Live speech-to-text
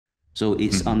So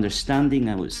it's Mhm. understanding,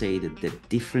 I would say, that the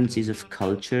differences of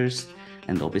cultures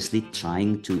and obviously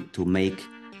trying to make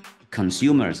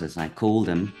consumers, as I call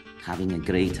them, having a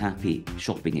great, happy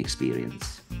shopping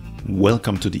experience.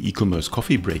 Welcome to the E-commerce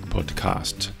Coffee Break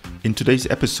podcast. In today's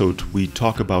episode, we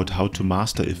talk about how to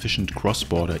master efficient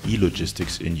cross-border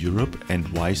e-logistics in Europe and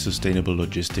why sustainable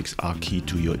logistics are key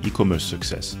to your e-commerce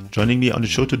success. Joining me on the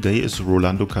show today is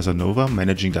Rolando Casanova,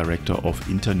 Managing Director of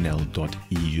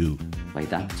Internel.eu. By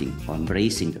adapting or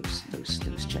embracing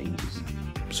those changes.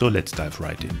 So let's dive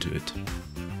right into it.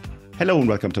 Hello and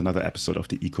welcome to another episode of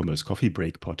the E-commerce Coffee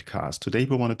Break podcast. Today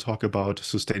we want to talk about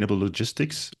sustainable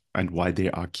logistics and why they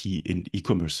are key in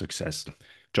e-commerce success.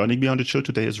 Joining me on the show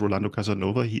today is Rolando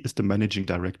Casanova. He is the Managing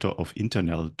Director of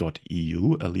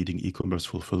Internel.eu, a leading e-commerce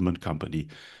fulfillment company.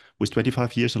 With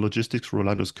 25 years in logistics,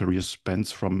 Rolando's career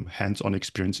spans from hands-on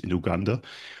experience in Uganda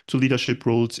to leadership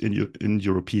roles in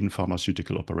European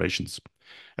pharmaceutical operations.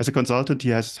 As a consultant, he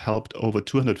has helped over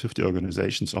 250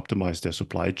 organizations optimize their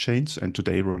supply chains, and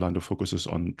today Rolando focuses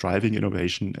on driving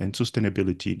innovation and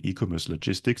sustainability in e-commerce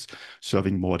logistics,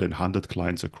 serving more than 100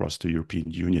 clients across the European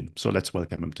Union. So let's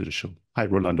welcome him to the show. Hi,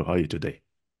 Rolando. How are you today?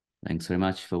 Thanks very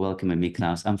much for welcoming me,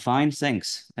 Klaus. I'm fine,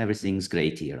 thanks. Everything's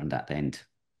great here on that end.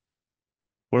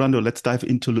 Rolando, let's dive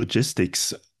into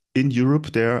logistics. In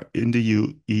Europe, there in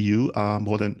the EU are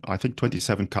more than, I think,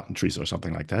 27 countries or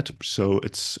something like that. So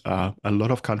it's a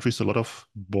lot of countries, a lot of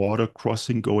border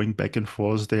crossing going back and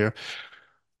forth there.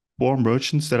 For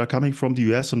merchants that are coming from the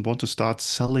US and want to start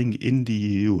selling in the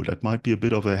EU, that might be a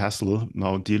bit of a hassle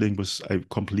now dealing with a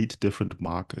complete different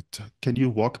market. Can you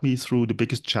walk me through the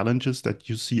biggest challenges that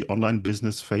you see online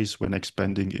business face when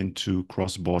expanding into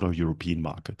cross-border European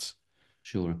markets?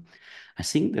 Sure. I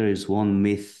think there is one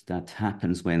myth that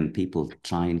happens when people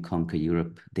try and conquer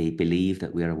Europe. They believe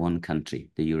that we are one country,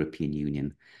 the European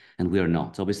Union, and we are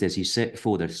not. Obviously, as you said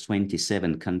before, there's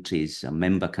 27 countries,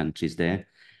 member countries there.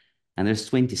 And there's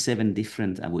 27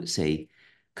 different, I would say,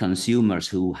 consumers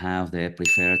who have their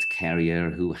preferred carrier,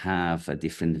 who have a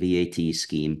different VAT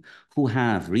scheme, who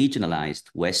have regionalized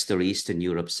West or Eastern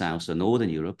Europe, South or Northern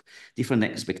Europe, different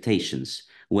expectations.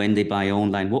 When they buy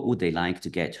online, what would they like to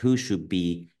get? Who should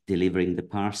be delivering the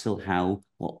parcel? How?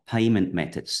 What payment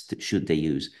methods should they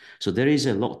use? So there is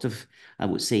a lot of, I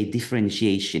would say,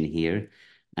 differentiation here.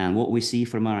 And what we see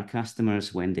from our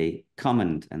customers when they come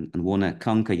and want to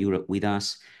conquer Europe with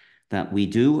us, that we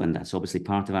do, and that's obviously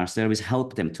part of our service,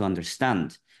 help them to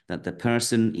understand that the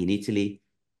person in Italy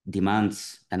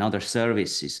demands another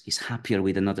service, is happier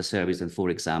with another service than, for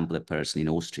example, a person in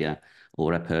Austria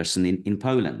or a person in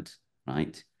Poland,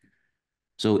 right?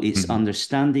 So it's Mhm.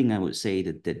 understanding, I would say,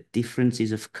 that the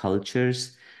differences of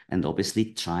cultures and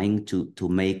obviously trying to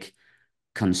make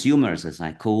consumers, as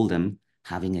I call them,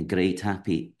 having a great,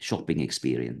 happy shopping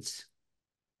experience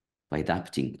by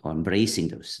adapting or embracing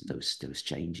those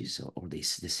changes or the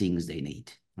things they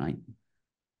need, right?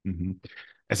 Mhm.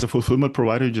 As a fulfillment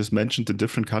provider, you just mentioned the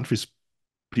different countries,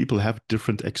 people have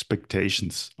different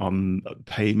expectations on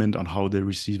payment, on how they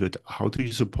receive it. How do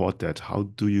you support that? How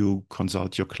do you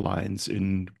consult your clients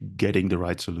in getting the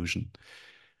right solution?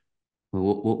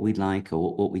 Well, what we like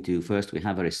or what we do first, we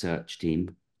have a research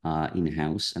team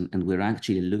in-house, and we're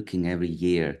actually looking every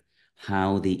year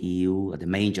how the EU, the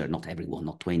major, not everyone,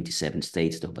 not 27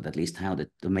 states though, but at least how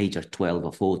the major 12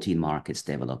 or 14 markets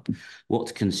develop,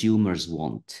 what consumers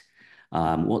want,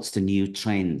 what's the new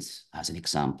trends, as an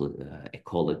example,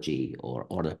 ecology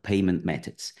or the payment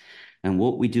methods. And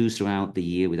what we do throughout the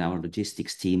year with our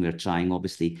logistics team, we're trying,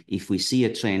 obviously, if we see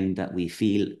a trend that we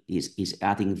feel is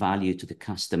adding value to the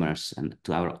customers and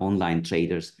to our online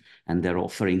traders and their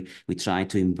offering, we try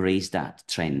to embrace that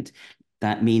trend.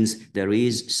 That means there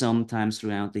is sometimes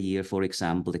throughout the year, for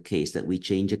example, the case that we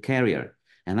change a carrier.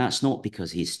 And that's not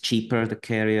because he's cheaper, the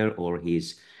carrier, or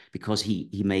he's because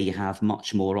he may have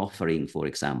much more offering, for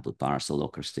example, parcel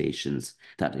locker stations.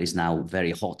 That is now very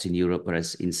hot in Europe,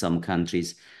 whereas in some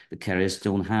countries, the carriers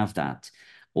don't have that.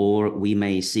 Or we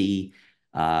may see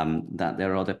that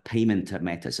there are other payment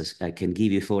methods. I can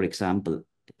give you, for example,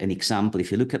 an example.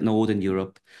 If you look at Northern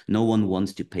Europe, no one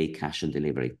wants to pay cash on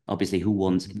delivery. Obviously,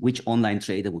 which online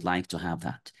trader would like to have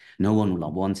that? No one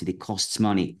wants it. It costs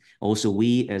money. Also,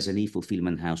 we as an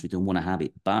e-fulfillment house, we don't want to have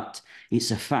it. But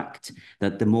it's a fact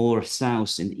that the more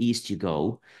south and east you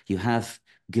go, you have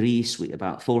Greece with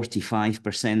about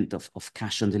 45% of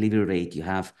cash on delivery rate. You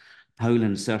have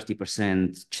Poland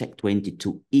 30%, Czech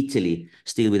 22%, Italy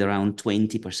still with around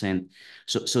 20%.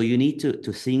 So you need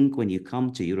to think when you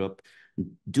come to Europe,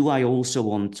 do I also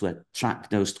want to attract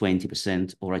those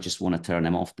 20% or I just want to turn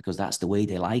them off because that's the way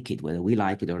they like it, whether we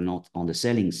like it or not on the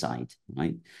selling side,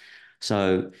 right?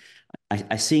 So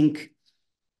I think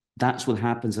that's what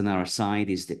happens on our side,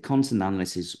 is the constant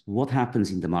analysis, what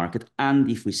happens in the market. And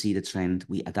if we see the trend,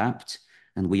 we adapt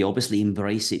and we obviously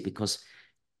embrace it, because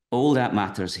all that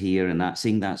matters here. And I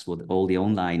think that's what all the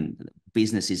online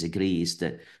businesses agree, is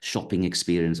the shopping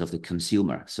experience of the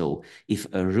consumer. So if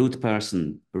a rude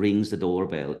person rings the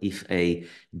doorbell, if a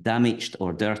damaged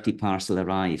or dirty parcel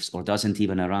arrives or doesn't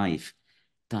even arrive,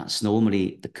 that's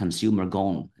normally the consumer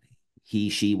gone. He,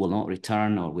 she will not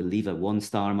return or will leave a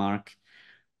 1-star mark.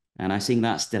 And I think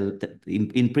that's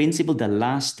in principle, the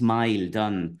last mile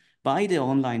done by the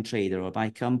online trader or by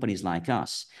companies like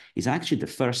us is actually the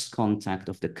first contact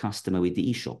of the customer with the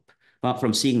e-shop. Apart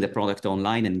from seeing the product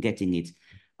online and getting it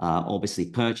obviously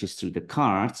purchased through the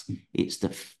cart, it's the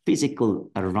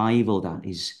physical arrival that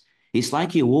is, it's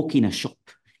like you walk in a shop.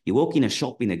 You walk in a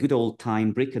shop, in a good old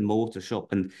time brick and mortar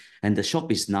shop, and the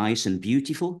shop is nice and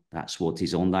beautiful. That's what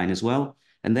is online as well.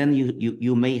 And then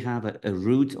you may have a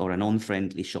rude or an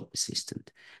unfriendly shop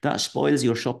assistant. That spoils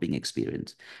your shopping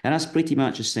experience. And that's pretty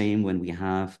much the same when we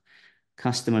have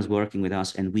customers working with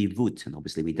us, and we would, and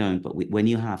obviously we don't, but when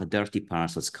you have a dirty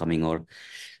parcels coming, or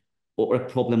a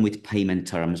problem with payment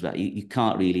terms, but you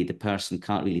can't really, the person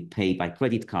can't really pay by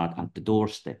credit card at the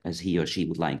doorstep as he or she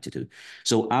would like to do.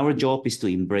 So our job is to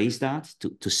embrace that,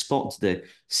 to spot the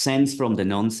sense from the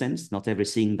nonsense. Not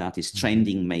everything that is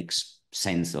trending makes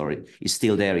sense or is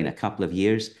still there in a couple of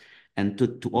years, and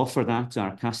to offer that to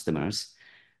our customers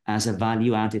as a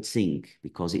value-added thing,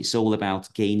 because it's all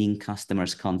about gaining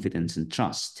customers' confidence and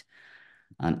trust.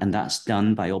 And that's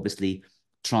done by obviously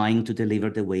trying to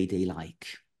deliver the way they like.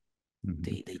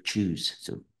 They choose.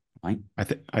 So, right?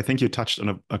 I think you touched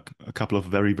on a couple of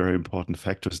very, very important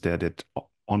factors there that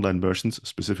online merchants,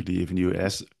 specifically in the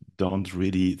US, don't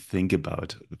really think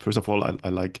about. First of all, I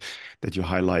like that you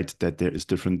highlight that there is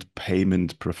different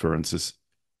payment preferences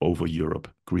over Europe.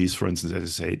 Greece, for instance,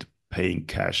 as I said, paying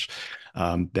cash.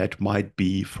 That might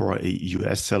be for a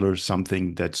US seller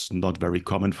something that's not very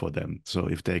common for them. So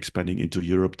if they're expanding into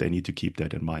Europe, they need to keep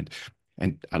that in mind.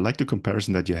 And I like the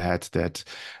comparison that you had, that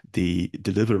the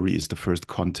delivery is the first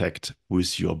contact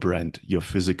with your brand, your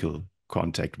physical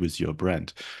contact with your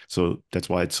brand. So that's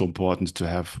why it's so important to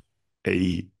have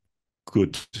a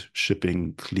good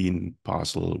shipping, clean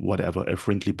parcel, whatever, a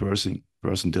friendly person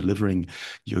delivering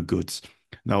your goods.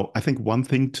 Now, I think one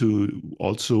thing to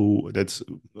also, that's,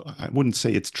 I wouldn't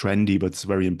say it's trendy, but it's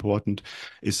very important,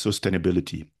 is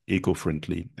sustainability,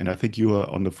 eco-friendly. And I think you are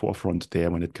on the forefront there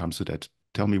when it comes to that.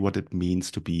 Tell me what it means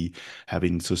to be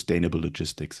having sustainable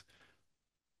logistics.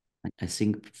 I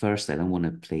think first, I don't want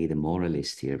to play the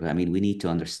moralist here, but I mean, we need to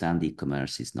understand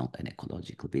e-commerce is not an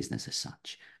ecological business as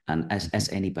such. And as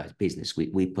any business,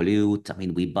 we pollute. I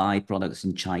mean, we buy products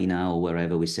in China or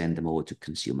wherever, we send them over to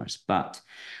consumers. But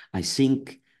I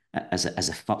think as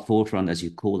a forefront, as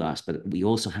you call us, but we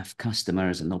also have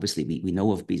customers, and obviously we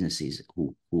know of businesses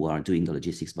who are doing the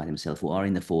logistics by themselves, who are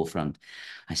in the forefront.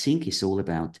 I think it's all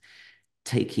about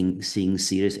taking things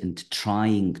serious and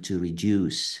trying to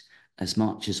reduce as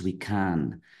much as we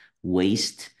can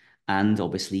waste, and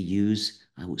obviously use,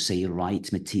 I would say,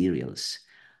 right materials.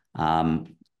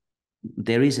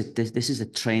 This is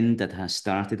a trend that has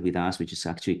started with us, which is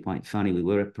actually quite funny. We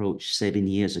were approached 7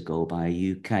 years ago by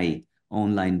a UK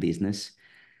online business,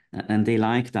 and they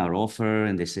liked our offer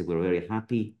and they said, we're very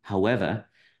happy. However,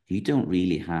 you don't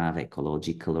really have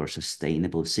ecological or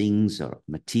sustainable things or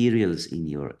materials in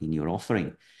your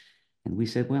offering. And we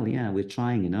said, well, yeah, we're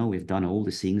trying, we've done all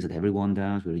the things that everyone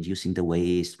does. We're reducing the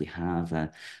waste. We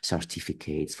have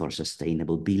certificates for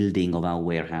sustainable building of our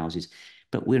warehouses,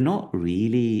 but we're not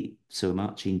really so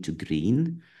much into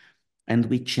green. And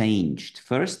we changed.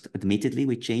 First, admittedly,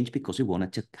 we changed because we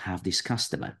wanted to have this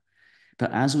customer.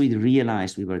 But as we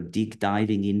realized, we were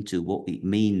diving into what it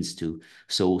means to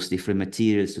source different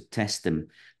materials, to test them,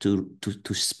 to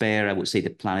spare, I would say,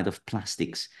 the planet of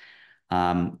plastics.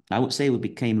 I would say we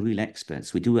became real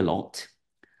experts. We do a lot,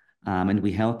 and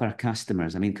we help our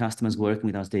customers. I mean, customers working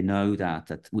with us, they know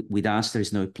that with us, there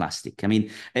is no plastic. I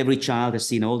mean, every child has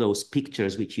seen all those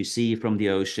pictures which you see from the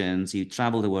oceans. You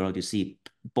travel the world, you see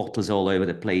bottles all over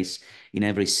the place, in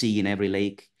every sea, in every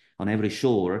lake, on every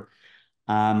shore.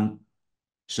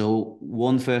 So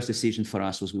one first decision for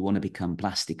us was we want to become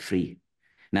plastic free.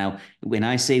 Now, when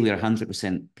I say we are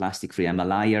 100% plastic free, I'm a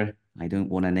liar. I don't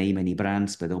want to name any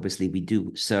brands, but obviously we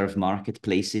do serve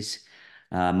marketplaces.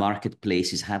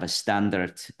 Marketplaces have a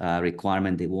standard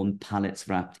requirement. They want pallets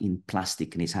wrapped in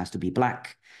plastic, and it has to be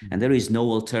black. And there is no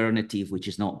alternative which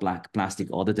is not black plastic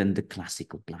other than the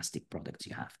classical plastic products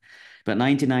you have. But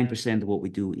 99% of what we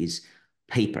do is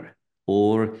paper.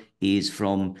 or is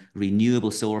from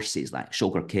renewable sources like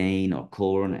sugarcane or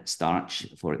corn, starch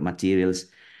for materials.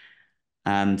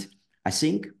 And I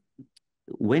think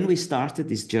when we started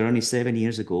this journey 7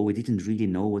 years ago, we didn't really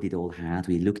know what it all had.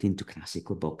 We looked into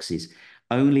classical boxes.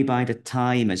 Only by the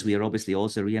time, as we are obviously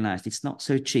also realized, it's not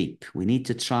so cheap. We need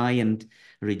to try and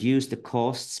reduce the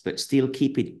costs, but still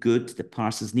keep it good. The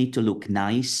parcels need to look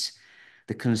nice.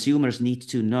 The consumers need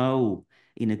to know,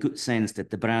 in a good sense, that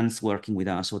the brands working with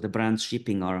us or the brands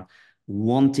shipping are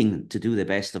wanting to do the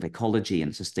best of ecology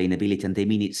and sustainability, and they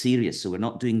mean it serious. So we're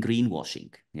not doing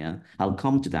greenwashing. Yeah, I'll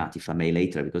come to that if I may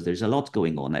later, because there's a lot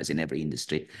going on, as in every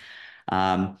industry.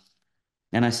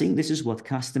 And I think this is what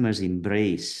customers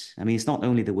embrace. I mean, it's not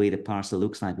only the way the parcel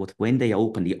looks like, what when they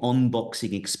open the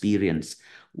unboxing experience,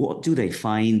 what do they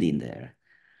find in there?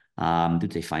 Do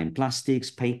they find plastics,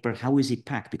 paper? How is it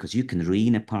packed? Because you can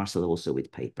ream a parcel also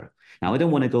with paper. Now, I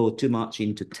don't want to go too much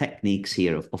into techniques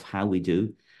here of how we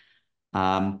do.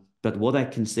 But what I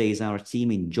can say is our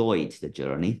team enjoyed the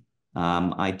journey.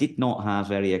 I did not have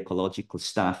very ecological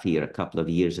staff here a couple of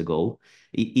years ago.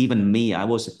 Even me, I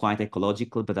was quite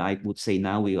ecological, but I would say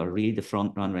now we are really the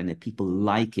front runner and the people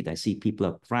like it. I see people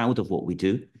are proud of what we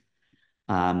do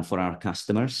for our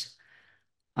customers.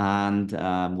 And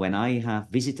when I have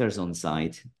visitors on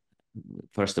site,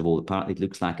 first of all, it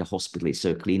looks like a hospital. It's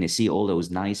so clean. I see all those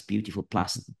nice, beautiful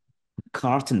plastic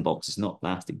carton boxes, not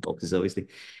plastic boxes, obviously.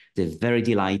 They're very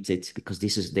delighted because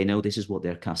they know this is what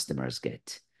their customers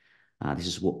get. This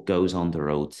is what goes on the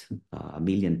road a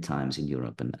million times in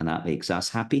Europe, and that makes us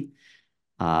happy.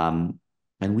 And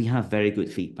we have very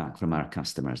good feedback from our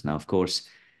customers. Now, of course,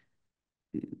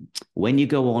 when you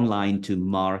go online to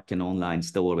mark an online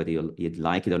store, whether you'd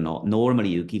like it or not, normally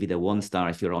you give it a 1 star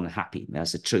if you're unhappy.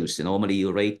 That's the truth. So normally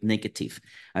you rate negative.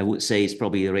 I would say it's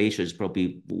probably a ratio is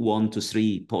probably 1 to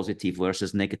 3 positive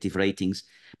versus negative ratings.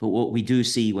 But what we do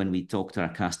see when we talk to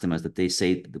our customers, that they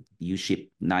say that you ship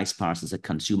nice parcels, that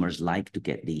consumers like to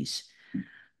get these.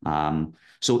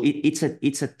 So it's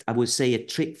I would say a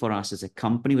trick for us as a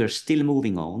company. We're still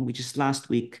moving on. We just last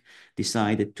week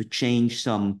decided to change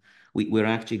some. We're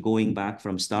actually going back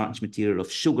from starch material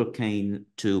of sugarcane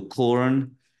to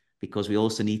corn, because we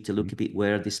also need to look a bit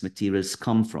where these materials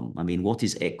come from. I mean, what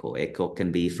is eco? Eco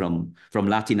can be from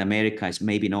Latin America. It's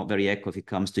maybe not very eco if it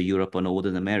comes to Europe or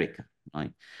Northern America,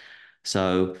 right?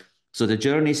 So the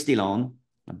journey is still on,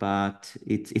 but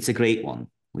it's a great one.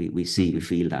 We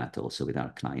feel that also with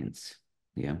our clients.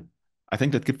 Yeah. I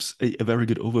think that gives a very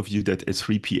good overview that a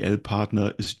 3PL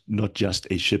partner is not just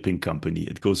a shipping company.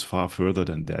 It goes far further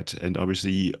than that. And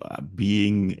obviously,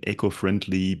 being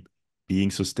eco-friendly, being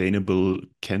sustainable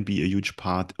can be a huge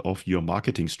part of your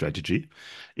marketing strategy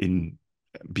in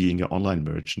being an online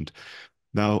merchant.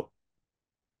 Now,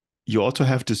 you also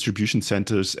have distribution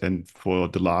centers and for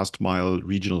the last mile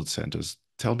regional centers.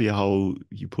 Tell me how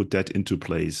you put that into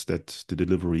place, that the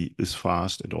delivery is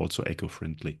fast and also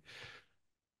eco-friendly.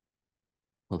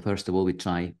 Well, first of all, we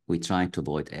try to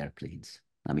avoid airplanes.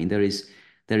 I mean, there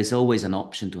is always an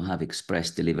option to have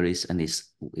express deliveries, and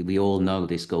we all know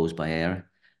this goes by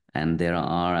air. And there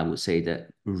are, I would say, that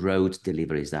road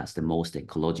deliveries, that's the most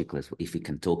ecological, if we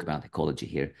can talk about ecology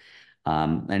here.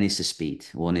 And it's the speed.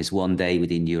 One is 1 day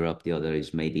within Europe, the other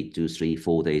is maybe 2, 3,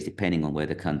 4 days, depending on where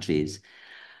the country is.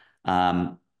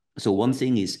 So one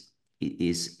thing is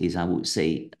I would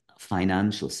say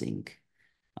financial thing.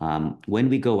 When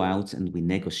we go out and we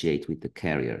negotiate with the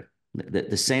carrier,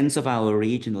 the sense of our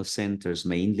regional centers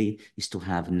mainly is to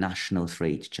have national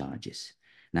freight charges.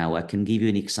 Now, I can give you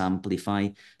an example. If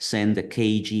I send a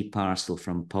kg parcel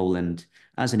from Poland,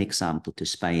 as an example, to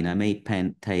Spain, I may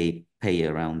pay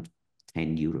around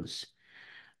 10 euros.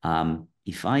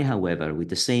 If I, however, with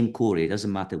the same courier, it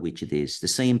doesn't matter which it is, the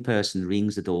same person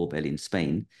rings the doorbell in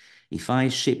Spain, if I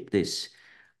ship this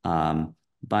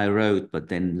by road, but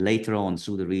then later on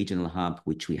through the regional hub,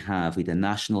 which we have with a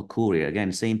national courier,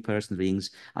 again, same person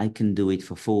rings, I can do it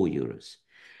for 4 euros.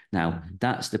 Now,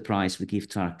 that's the price we give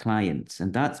to our clients.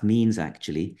 And that means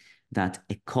actually that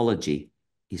ecology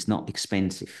is not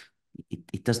expensive.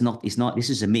 It does not, it's not, this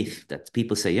is a myth that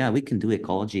people say, yeah, we can do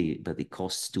ecology, but it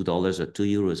costs $2 or 2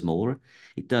 euros more.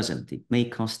 It doesn't. It may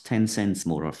cost 10 cents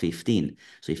more or 15.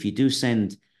 So if you do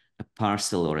send a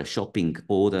parcel or a shopping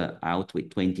order out with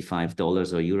 $25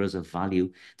 or euros of value,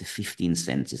 the 15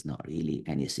 cents is not really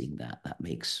anything that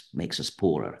makes us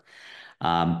poorer.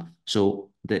 So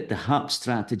the hub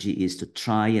strategy is to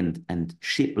try and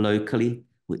ship locally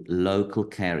with local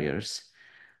carriers,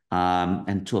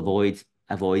 and to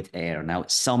avoid air. Now,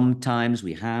 sometimes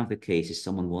we have the cases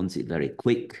someone wants it very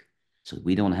quick, so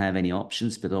we don't have any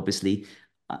options. But obviously,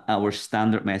 our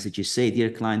standard message is say, dear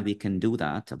client, we can do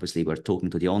that. Obviously, we're talking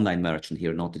to the online merchant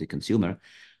here, not to the consumer.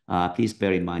 Please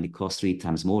bear in mind it costs 3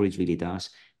 times more, it really does,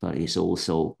 but it's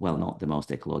also, well, not the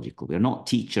most ecological. We're not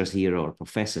teachers here or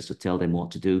professors to tell them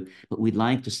what to do, but we'd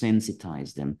like to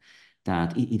sensitize them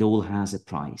that it all has a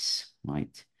price,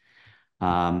 right?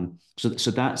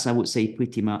 So that's, I would say,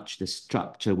 pretty much the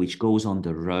structure which goes on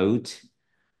the road.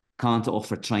 Can't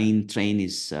offer train. Train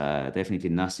is definitely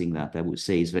nothing that I would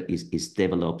say is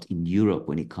developed in Europe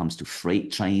when it comes to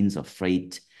freight trains or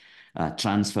freight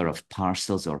transfer of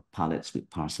parcels or pallets with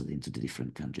parcels into the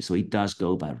different countries. So it does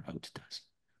go by road, it does.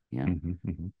 Yeah.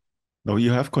 Now,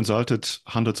 you have consulted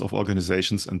hundreds of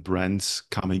organizations and brands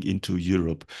coming into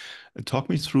Europe. Talk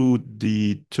me through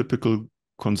the typical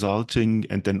consulting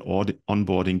and then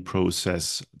onboarding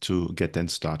process to get them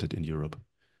started in Europe.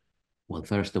 Well,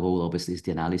 first of all, obviously, is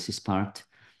the analysis part,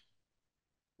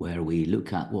 where we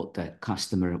look at what the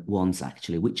customer wants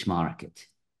actually, which market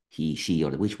he, she,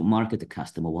 or which market the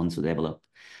customer wants to develop.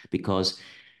 Because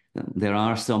there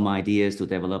are some ideas to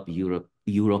develop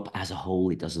Europe as a whole.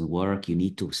 It doesn't work. You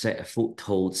need to set a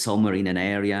foothold somewhere in an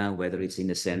area, whether it's in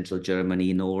the central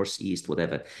Germany, north, east,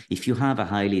 whatever. If you have a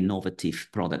highly innovative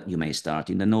product, you may start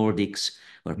in the Nordics,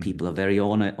 where people are very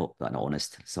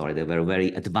they're very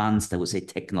advanced, I would say,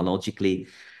 technologically.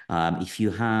 If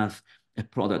you have a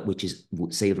product which is,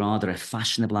 would say, rather a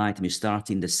fashionable item, you start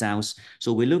in the south.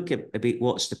 So we look at a bit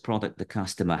what's the product the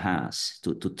customer has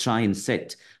to try and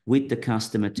set with the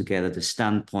customer together the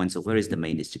standpoints of where is the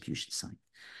main distribution site.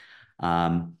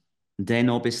 Then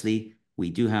obviously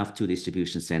we do have 2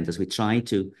 distribution centers. We try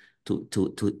to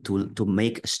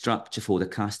make a structure for the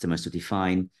customers to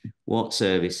define what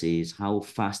services, how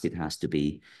fast it has to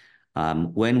be.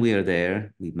 When we are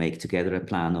there, we make together a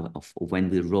plan of when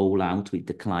we roll out with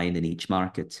the client in each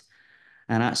market.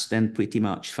 And that's then pretty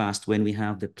much fast when we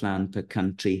have the plan per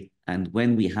country and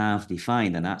when we have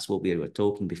defined, and that's what we were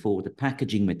talking before, the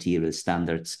packaging material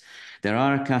standards. There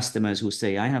are customers who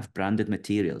say, I have branded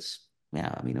materials.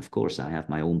 Yeah, I mean, of course, I have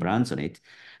my own brands on it,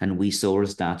 and we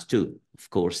source that too. Of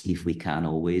course, if we can,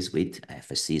 always with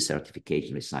FSC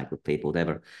certification, recycled paper,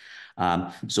 whatever.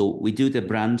 So we do the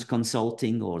brand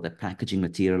consulting or the packaging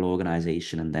material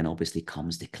organization, and then obviously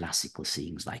comes the classical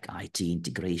things like IT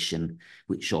integration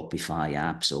with Shopify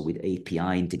apps or with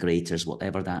API integrators,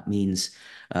 whatever that means,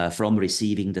 from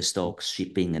receiving the stocks,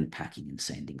 shipping and packing and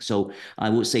sending. So I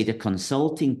would say the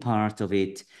consulting part of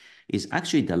it is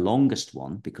actually the longest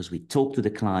one, because we talk to the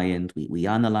client, we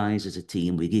analyze as a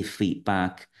team, we give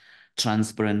feedback,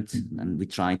 transparent, and we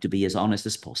try to be as honest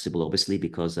as possible, obviously,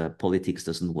 because politics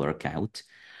doesn't work out.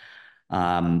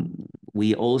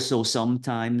 We also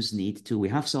sometimes we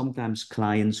have sometimes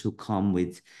clients who come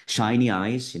with shiny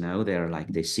eyes, they're like,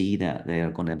 they see that they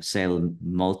are going to sell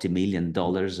multi-million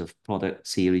dollars of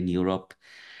products here in Europe.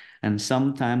 And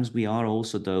sometimes we are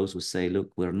also those who say,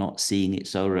 look, we're not seeing it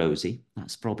so rosy.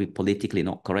 That's probably politically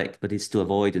not correct, but it's to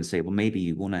avoid and say, well, maybe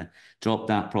you want to drop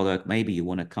that product. Maybe you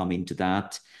want to come into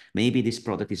that. Maybe this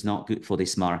product is not good for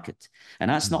this market.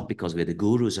 And that's not because we're the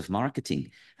gurus of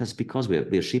marketing. That's because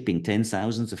we're shipping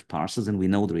 10,000s of parcels and we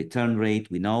know the return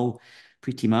rate. We know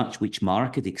pretty much which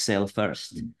market excel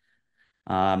first.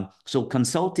 So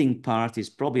consulting part is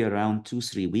probably around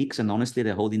 2-3 weeks. And honestly,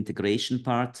 the whole integration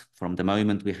part from the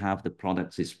moment we have the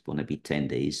products is going to be 10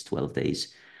 days, 12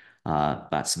 days.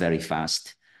 That's very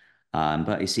fast.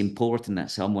 But it's important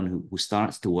that someone who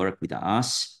starts to work with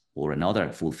us or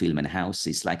another fulfillment house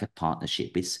is like a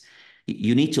partnership.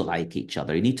 You need to like each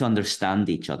other. You need to understand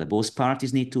each other. Both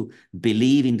parties need to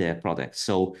believe in their product.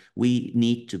 So we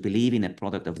need to believe in a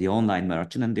product of the online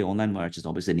merchant, and the online merchant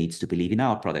obviously needs to believe in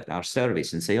our product, our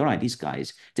service, and say, all right, these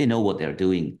guys, they know what they're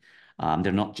doing.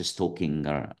 They're not just talking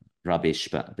rubbish,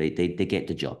 but they get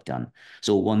the job done.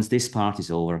 So once this part is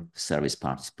over, the service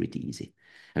part is pretty easy.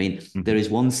 I mean, there is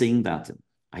one thing that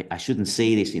I shouldn't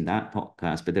say this in that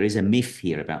podcast, but there is a myth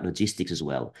here about logistics as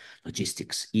well.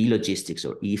 Logistics, e-logistics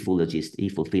or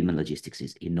e-fulfillment logistics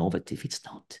is innovative. It's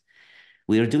not.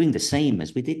 We are doing the same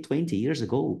as we did 20 years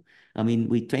ago. I mean,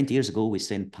 20 years ago, we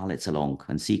sent pallets along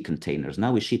and sea containers.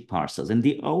 Now we ship parcels. And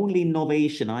the only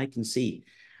innovation I can see,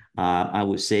 I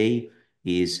would say,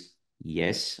 is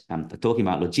yes, I'm talking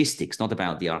about logistics, not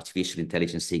about the artificial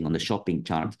intelligence thing on the shopping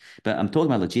chart, but I'm talking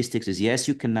about logistics is yes,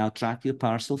 you can now track your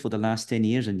parcel for the last 10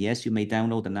 years. And yes, you may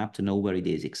download an app to know where it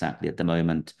is exactly at the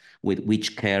moment, with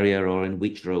which carrier or in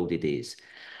which road it is.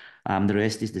 The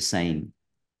rest is the same.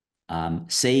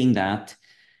 Saying that,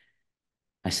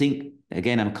 I think,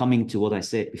 again, I'm coming to what I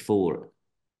said before.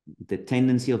 The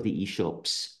tendency of the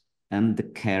e-shops and the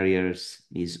carriers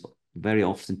is very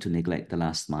often to neglect the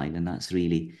last mile. And that's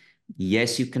really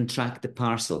Yes, you can track the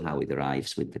parcel, how it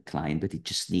arrives with the client, but it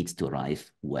just needs to arrive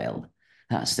well.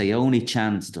 That's the only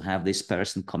chance to have this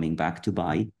person coming back to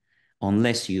buy,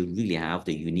 unless you really have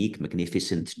the unique,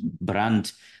 magnificent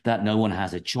brand that no one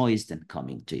has a choice than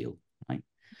coming to you, right?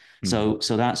 Mm-hmm.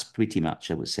 So that's pretty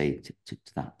much, I would say, to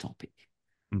that topic.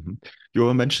 Mm-hmm. You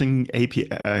were mentioning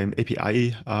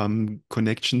API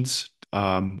connections.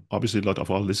 Obviously, a lot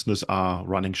of our listeners are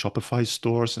running Shopify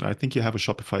stores, and I think you have a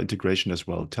Shopify integration as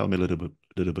well. Tell me a little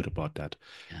bit about that.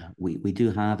 Yeah, we do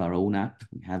have our own app.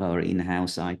 We have our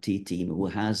in-house IT team who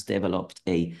has developed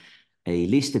a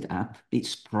listed app.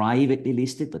 It's privately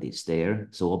listed, but it's there.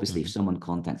 So obviously, if Mm-hmm. someone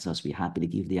contacts us, we're happy to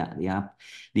give the app.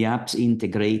 The app's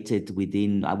integrated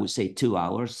within, I would say, 2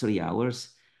 hours, 3 hours.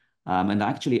 And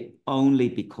actually, only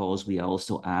because we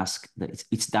also ask that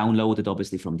it's downloaded,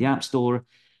 obviously, from the App Store.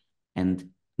 And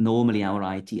normally our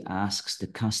IT asks the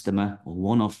customer or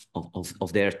one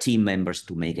of their team members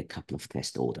to make a couple of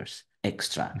test orders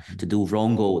extra, Mm-hmm. to do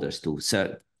wrong orders, to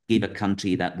give a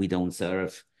country that we don't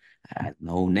serve,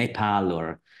 no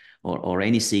Nepal or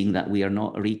anything that we are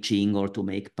not reaching, or to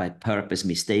make by purpose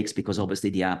mistakes, because obviously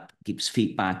the app gives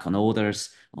feedback on orders,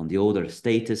 on the order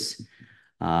status,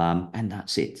 and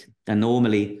that's it. And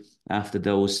normally after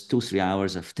those 2-3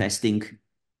 hours of testing,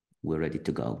 we're ready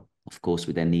to go. Of course,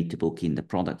 we then need to book in the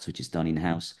products, which is done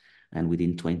in-house, and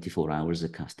within 24 hours, the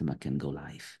customer can go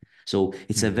live. So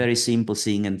it's a Mm-hmm. very simple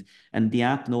thing, and the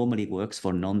app normally works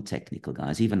for non-technical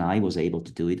guys. Even I was able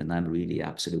to do it, and I'm really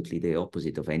absolutely the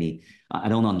opposite of any. I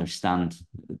don't understand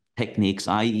techniques.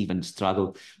 I even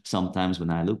struggle sometimes when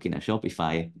I look in a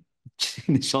Shopify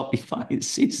in the Shopify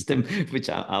system, which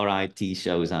our IT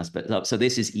shows us. But so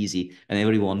this is easy, and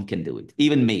everyone can do it,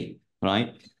 even me,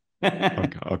 right?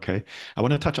 Okay, okay. I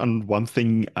want to touch on one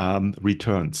thing,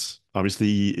 returns.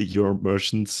 Obviously, your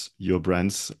merchants, your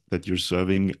brands that you're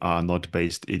serving are not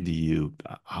based in the EU.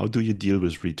 How do you deal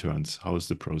with returns? How is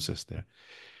the process there?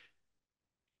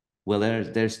 Well,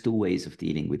 there's two ways of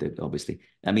dealing with it, obviously.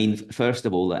 I mean, first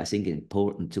of all, I think it's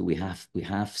important to we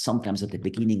have sometimes at the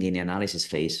beginning in the analysis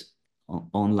phase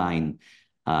online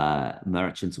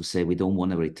merchants who say we don't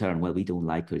want to return. Well, we don't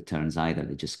like returns either;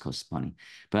 they just cost money.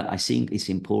 But I think it's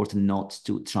important not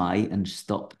to try and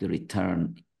stop the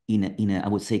return in a I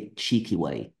would say cheeky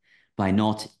way, by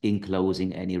not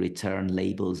enclosing any return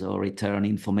labels or return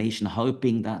information,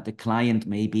 hoping that the client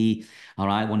maybe, or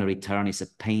I want to return, it's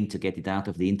a pain to get it out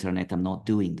of the internet. I'm not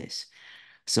doing this.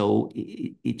 So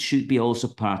it should be also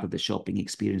part of the shopping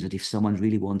experience that if someone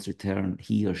really wants return,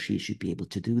 he or she should be able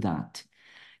to do that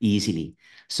easily.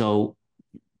 So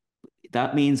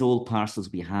that means all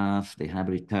parcels we have, they have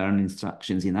return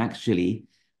instructions in. Actually,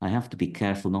 I have to be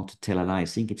careful not to tell a lie. I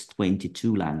think it's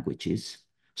 22 languages.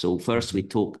 So first we Mhm.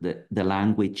 took the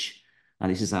language,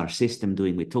 and this is our system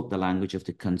doing, we took the language of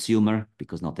the consumer,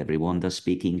 because not everyone does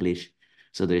speak English.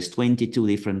 So there's 22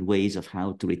 different ways of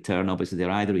how to return. Obviously,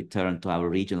 they're either returned to our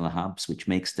regional hubs, which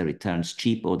makes the returns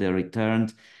cheap, or they're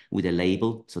returned with a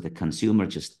label. So the consumer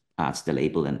just adds the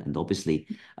label and obviously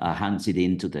hands it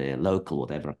into the local,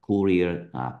 whatever, courier,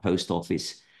 post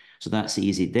office. So that's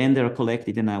easy. Then they're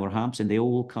collected in our hubs, and they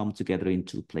all come together in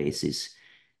two places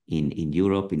in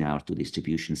Europe, in our two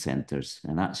distribution centers.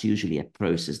 And that's usually a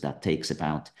process that takes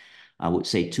about, I would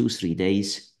say, 2-3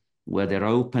 days, where they're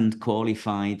opened,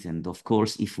 qualified. And of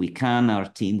course, if we can, our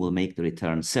team will make the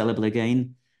return sellable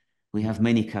again. We have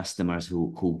many customers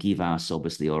who give us,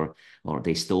 obviously, or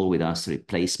they store with us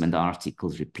replacement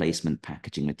articles, replacement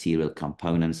packaging material,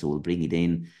 components. So we'll bring it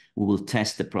in. We will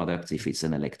test the product if it's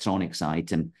an electronics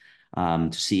item, to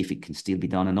see if it can still be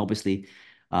done. And obviously,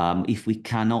 if we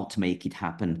cannot make it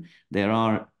happen, there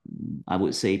are, I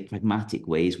would say, pragmatic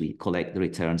ways. We collect the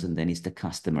returns, and then it's the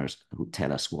customers who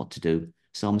tell us what to do.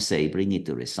 Some say bring it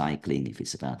to recycling if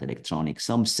it's about electronics.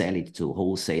 Some sell it to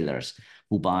wholesalers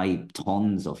who buy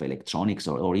tons of electronics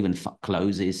or even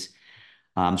clothes.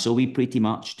 So we pretty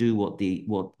much do what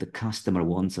the customer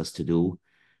wants us to do.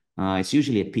 It's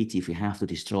usually a pity if we have to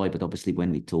destroy, but obviously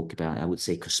when we talk about, I would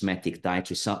say, cosmetic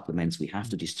dietary supplements, we have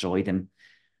to destroy them.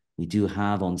 We do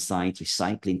have on site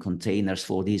recycling containers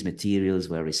for these materials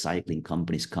where recycling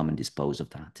companies come and dispose of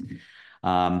that.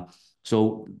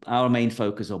 So our main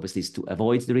focus obviously is to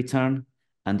avoid the return,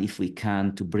 and if we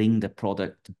can, to bring the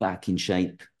product back in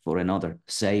shape for another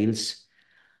sales.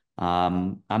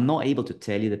 I'm not able to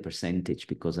tell you the percentage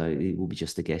because it will be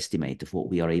just a guesstimate of what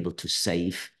we are able to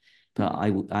save. But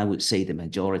I would say the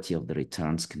majority of the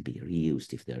returns can be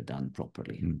reused if they're done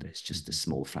properly. Mm. There's just a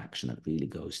small fraction that really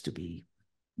goes to be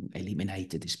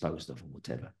eliminated, disposed of, or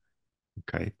whatever.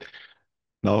 Okay.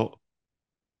 Now,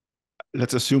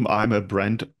 let's assume I'm a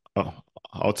brand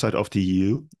outside of the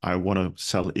EU, I want to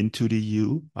sell into the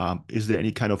EU. Is there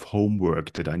any kind of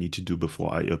homework that I need to do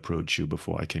before I approach you,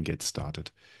 before I can get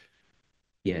started?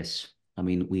 Yes. I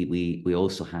mean, we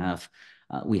also have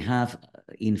we have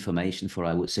information for,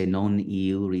 I would say,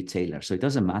 non-EU retailers. So it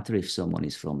doesn't matter if someone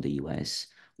is from the US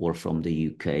or from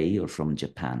the UK or from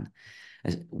Japan.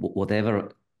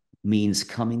 Whatever means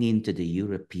coming into the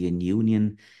European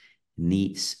Union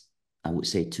needs, I would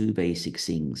say, two basic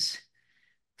things.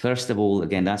 First of all,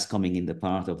 again, that's coming in the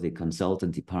part of the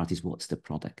consultancy part is what's the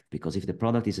product? Because if the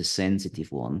product is a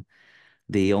sensitive one,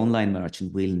 the online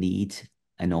merchant will need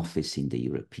an office in the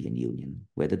European Union,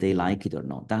 whether they like it or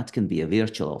not. That can be a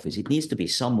virtual office. It needs to be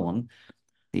someone,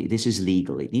 this is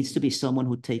legal, it needs to be someone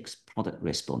who takes product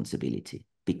responsibility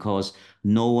because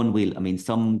no one will, I mean,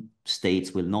 some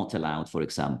states will not allow, for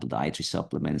example, dietary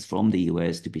supplements from the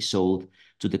US to be sold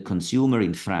to the consumer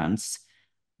in France,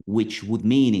 which would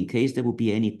mean in case there would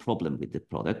be any problem with the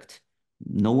product,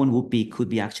 no one could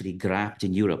be actually grabbed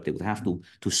in Europe. They would have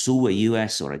to sue a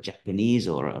US or a Japanese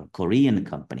or a Korean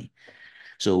company.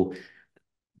 So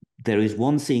there is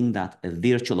one thing that a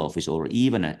virtual office or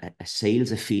even a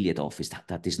sales affiliate office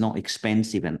that is not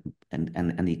expensive and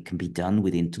it can be done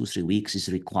within 2-3 weeks is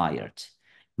required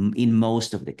in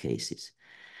most of the cases.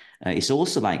 It's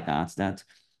also like that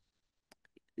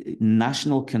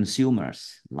national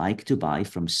consumers like to buy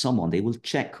from someone. They will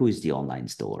check who is the online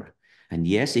store. And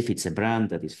yes, if it's a brand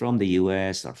that is from the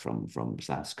US or from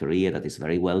South Korea that is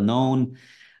very well known,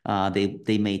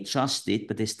 they may trust it,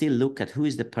 but they still look at who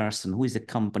is the person, who is the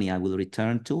company I will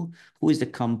return to, who is the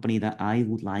company that I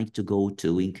would like to go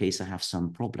to in case I have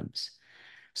some problems.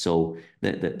 So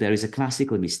there is a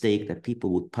classical mistake that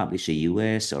people would publish a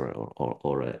US or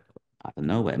a, I don't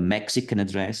know, a Mexican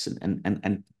address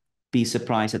and be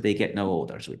surprised that they get no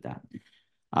orders with that.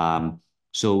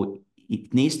 So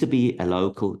it needs to be a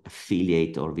local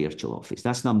affiliate or virtual office.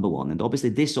 That's number one. And obviously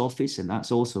this office, and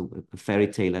that's also a fairy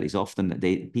tale that is often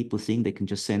people think they can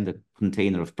just send a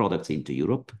container of products into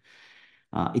Europe.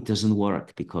 It doesn't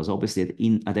work because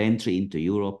obviously at entry into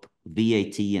Europe,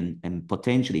 VAT and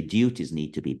potentially duties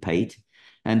need to be paid.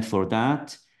 And for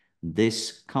that,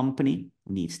 this company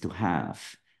needs to have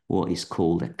what is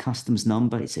called a customs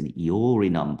number. It's an IORI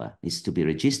number. It's to be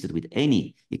registered with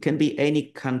it can be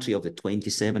any country of the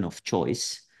 27 of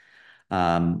choice.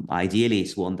 Ideally,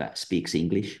 it's one that speaks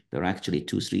English. There are actually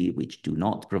 2-3 which do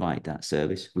not provide that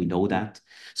service. We know that.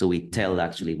 So we tell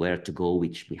actually where to go,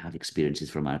 which we have experiences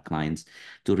from our clients,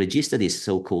 to register this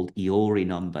so-called IORI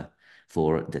number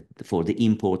for the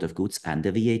import of goods and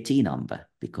the VAT number,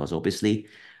 because obviously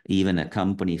even a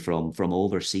company from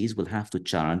overseas will have to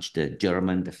charge the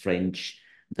German, the French,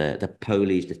 the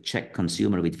Polish, the Czech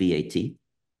consumer with VAT.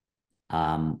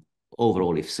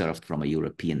 Overall, if served from a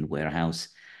European warehouse.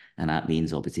 And that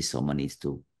means obviously someone needs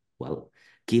to, well,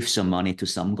 give some money to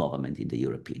some government in the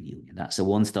European Union. That's a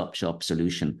one-stop shop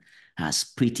solution. That's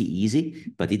pretty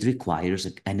easy, but it requires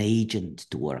an agent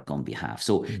to work on behalf.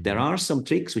 So there are some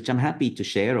tricks which I'm happy to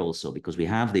share also, because we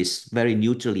have this very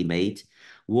neutrally made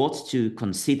what to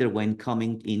consider when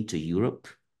coming into Europe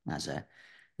as a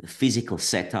physical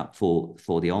setup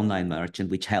for the online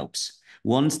merchant, which helps.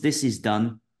 Once this is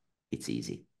done, it's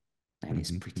easy. And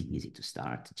it's pretty easy to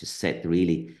start. Just set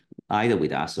really either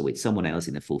with us or with someone else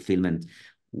in the fulfillment,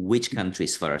 which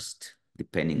countries first,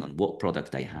 depending on what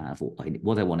product I have or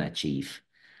what I want to achieve,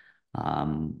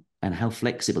 and how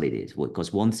flexible it is.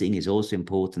 Because one thing is also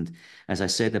important, as I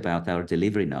said about our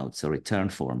delivery notes or return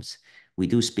forms, we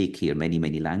do speak here many,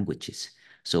 many languages.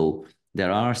 So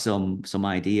there are some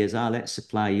ideas, let's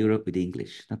supply Europe with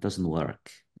English. That doesn't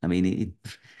work. I mean,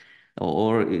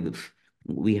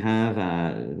 we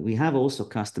have also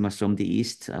customers from the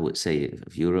east, I would say,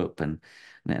 of Europe, and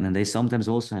they sometimes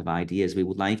also have ideas. We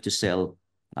would like to sell,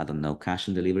 I don't know, cash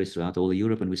and deliveries throughout all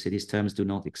Europe, and we say these terms do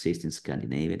not exist in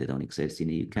Scandinavia, they don't exist in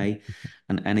the UK,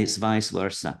 and it's vice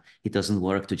versa. It doesn't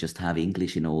work to just have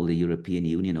English in all the European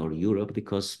Union or Europe,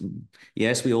 because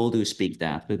yes, we all do speak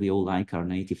that, but we all like our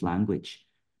native language.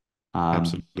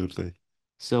 Absolutely.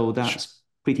 So that's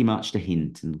pretty much the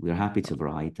hint, and we're happy to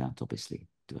provide that, obviously,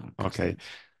 to our customers. Okay.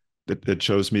 That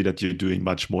shows me that you're doing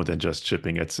much more than just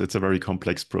shipping. It's a very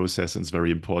complex process, and it's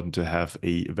very important to have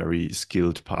a very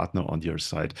skilled partner on your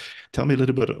side. Tell me a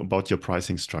little bit about your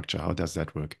pricing structure. How does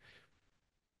that work?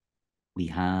 We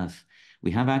have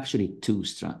actually two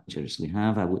structures. We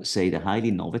have, I would say, the highly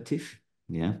innovative,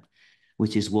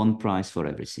 which is one price for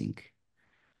everything.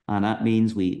 And that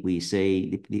means we say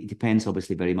it depends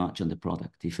obviously very much on the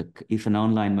product. If an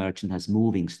online merchant has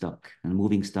moving stock, and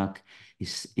moving stock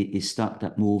is stock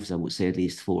that moves, I would say, at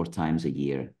least 4 times a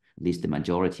year, at least the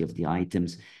majority of the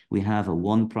items. We have a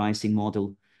one pricing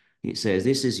model. It says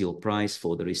this is your price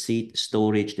for the receipt,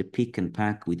 storage, the pick and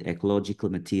pack with ecological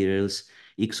materials,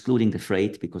 excluding the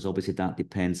freight, because obviously that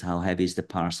depends how heavy is the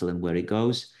parcel and where it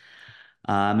goes,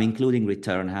 including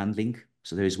return handling.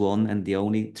 So there is one, and the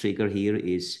only trigger here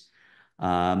is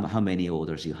how many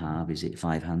orders you have. Is it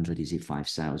 500? Is it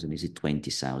 5,000? Is it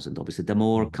 20,000? Obviously, the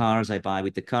more cars I buy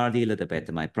with the car dealer, the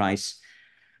better my price.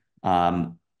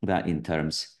 That in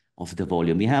terms of the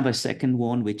volume. We have a second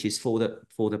one, which is for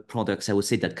the products, I would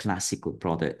say the classical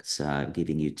products,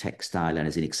 giving you textile and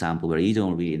as an example, where you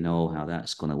don't really know how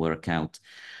that's going to work out,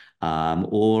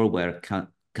 or where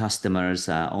customers,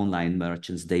 online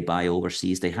merchants, they buy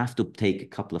overseas. They have to take a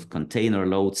couple of container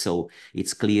loads, so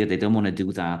it's clear they don't want to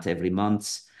do that every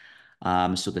month.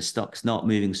 So the stock's not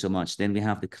moving so much. Then we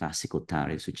have the classical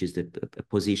tariffs, which is the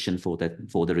position for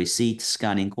the receipt,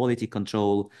 scanning, quality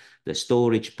control, the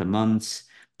storage per month,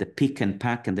 the pick and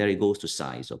pack, and there it goes to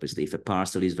size. Obviously, if a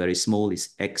parcel is very small,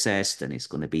 it's excess, then it's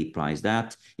going to be priced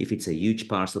that. If it's a huge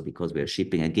parcel, because we're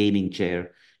shipping a gaming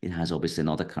chair, it has obviously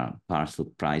another parcel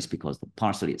price because the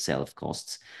parcel itself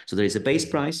costs. So there is a base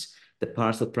price, the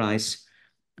parcel price,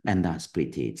 and that's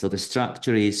pretty it. So the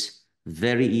structure is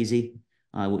very easy.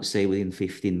 I would say within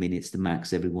 15 minutes, the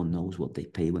max, everyone knows what they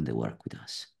pay when they work with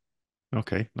us.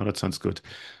 Okay, now that sounds good.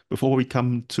 Before we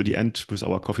come to the end with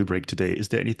our coffee break today, is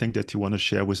there anything that you want to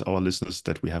share with our listeners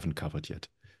that we haven't covered yet?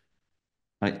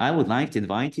 I would like to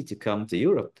invite you to come to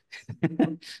Europe.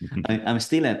 I'm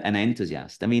still an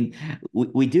enthusiast. I mean,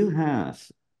 we do have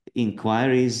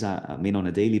inquiries, on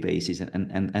a daily basis.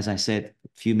 And as I said a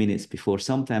few minutes before,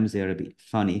 sometimes they're a bit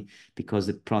funny because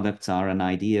the products are an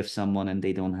idea of someone and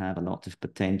they don't have a lot of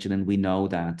potential. And we know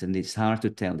that. And it's hard to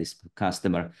tell this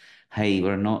customer, hey,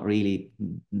 we're not really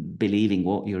believing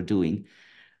what you're doing.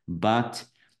 But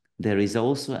there is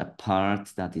also a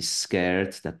part that is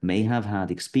scared, that may have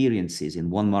had experiences in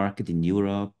one market in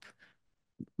Europe.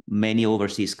 Many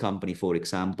overseas company, for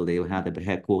example, they had a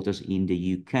headquarters in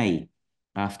the UK.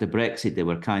 After Brexit, they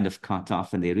were kind of cut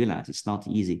off and they realized it's not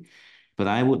easy. But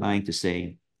I would like to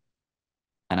say,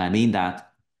 and I mean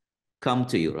that, come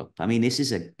to Europe. I mean, this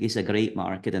is a great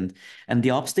market, and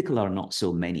the obstacles are not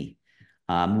so many.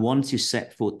 Once you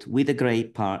set foot with a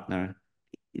great partner,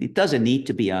 it doesn't need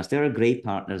to be us. There are great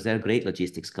partners. There are great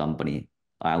logistics company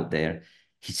out there.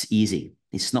 It's easy.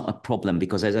 It's not a problem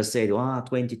because, as I said,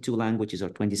 22 languages or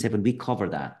 27, we cover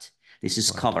that. This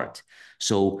is covered.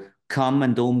 So come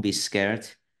and don't be scared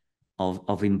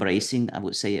of embracing, I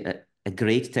would say, a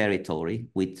great territory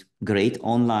with great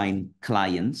online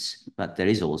clients, but there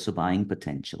is also buying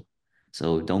potential.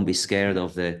 So don't be scared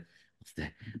of the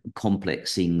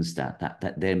complex things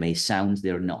that there may sound,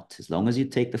 they're not. As long as you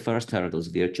take the first hurdles,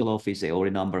 virtual office,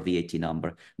 AORI number, VAT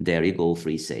number, there you go,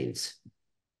 free sales.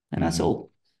 And that's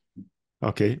all.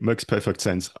 Okay, makes perfect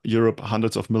sense. Europe,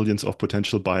 hundreds of millions of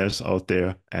potential buyers out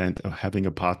there, and having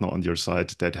a partner on your side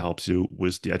that helps you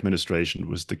with the administration,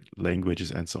 with the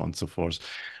languages and so on and so forth,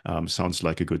 sounds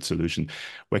like a good solution.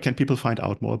 Where can people find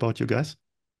out more about you guys?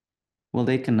 Well,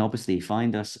 they can obviously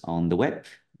find us on the web,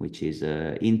 which is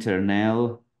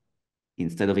Internel.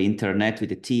 Instead of internet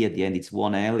with a T at the end, it's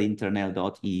one L,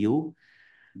 Internel.eu.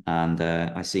 And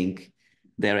I think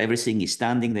there everything is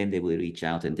standing. Then they will reach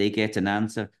out and they get an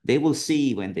answer. They will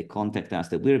see when they contact us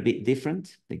that we're a bit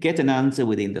different. They get an answer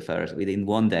within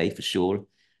 1 day for sure.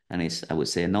 And it's, I would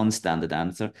say, a non-standard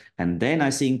answer. And then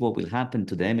I think what will happen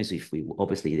to them is, if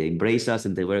they embrace us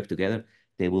and they work together,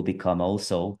 they will become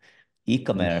also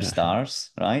e-commerce stars,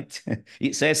 right?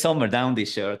 It says somewhere down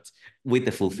this shirt, with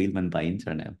the fulfillment by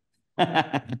Internel.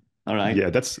 All right. Yeah,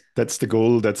 that's the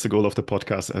goal. That's the goal of the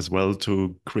podcast as well,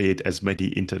 to create as many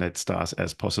internet stars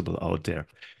as possible out there.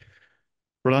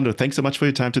 Rolando, thanks so much for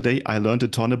your time today. I learned a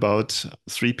ton about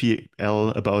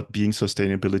 3PL, about being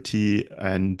sustainability,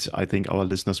 and I think our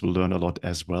listeners will learn a lot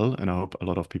as well. And I hope a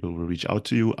lot of people will reach out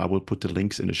to you. I will put the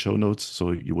links in the show notes,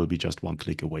 so you will be just one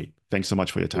click away. Thanks so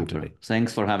much for your time today.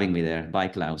 Thanks for having me there. Bye,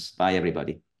 Klaus. Bye,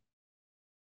 everybody.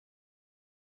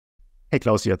 Hey,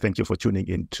 Klaus here. Thank you for tuning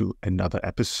in to another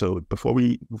episode. Before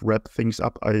we wrap things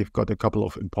up, I've got a couple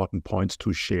of important points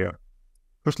to share.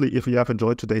 Firstly, if you have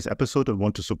enjoyed today's episode and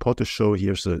want to support the show,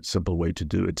 here's a simple way to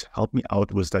do it. Help me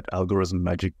out with that algorithm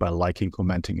magic by liking,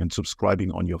 commenting, and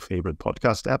subscribing on your favorite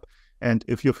podcast app. And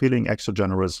if you're feeling extra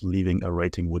generous, leaving a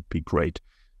rating would be great.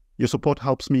 Your support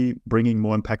helps me bringing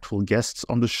more impactful guests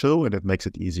on the show, and it makes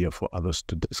it easier for others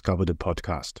to discover the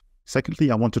podcast.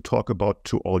 Secondly, I want to talk about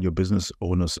to all your business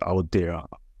owners out there.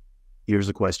 Here's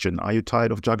a question. Are you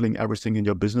tired of juggling everything in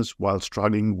your business while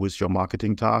struggling with your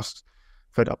marketing tasks?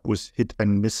 fed up with hit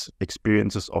and miss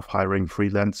experiences of hiring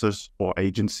freelancers or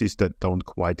agencies that don't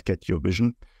quite get your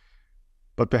vision.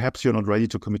 But perhaps you're not ready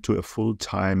to commit to a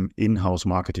full-time in-house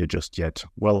marketer just yet.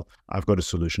 Well, I've got a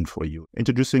solution for you.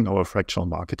 Introducing our fractional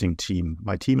marketing team.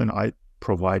 My team and I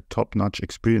provide top-notch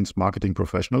experienced marketing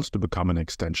professionals to become an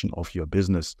extension of your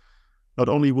business. Not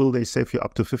only will they save you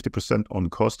up to 50% on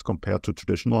cost compared to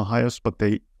traditional hires, but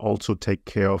they also take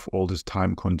care of all this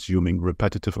time-consuming,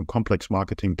 repetitive and complex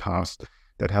marketing tasks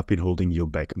that have been holding you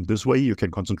back. And this way you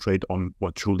can concentrate on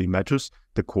what truly matters,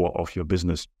 the core of your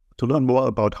business. To learn more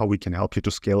about how we can help you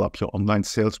to scale up your online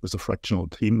sales with a fractional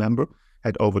team member,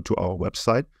 head over to our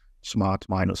website,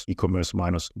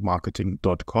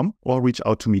 smart-ecommerce-marketing.com, or reach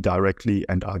out to me directly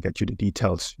and I'll get you the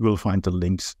details. You will find the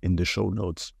links in the show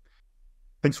notes.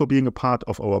 Thanks for being a part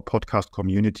of our podcast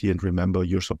community, and remember,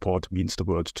 your support means the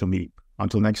world to me.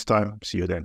 Until next time, see you then.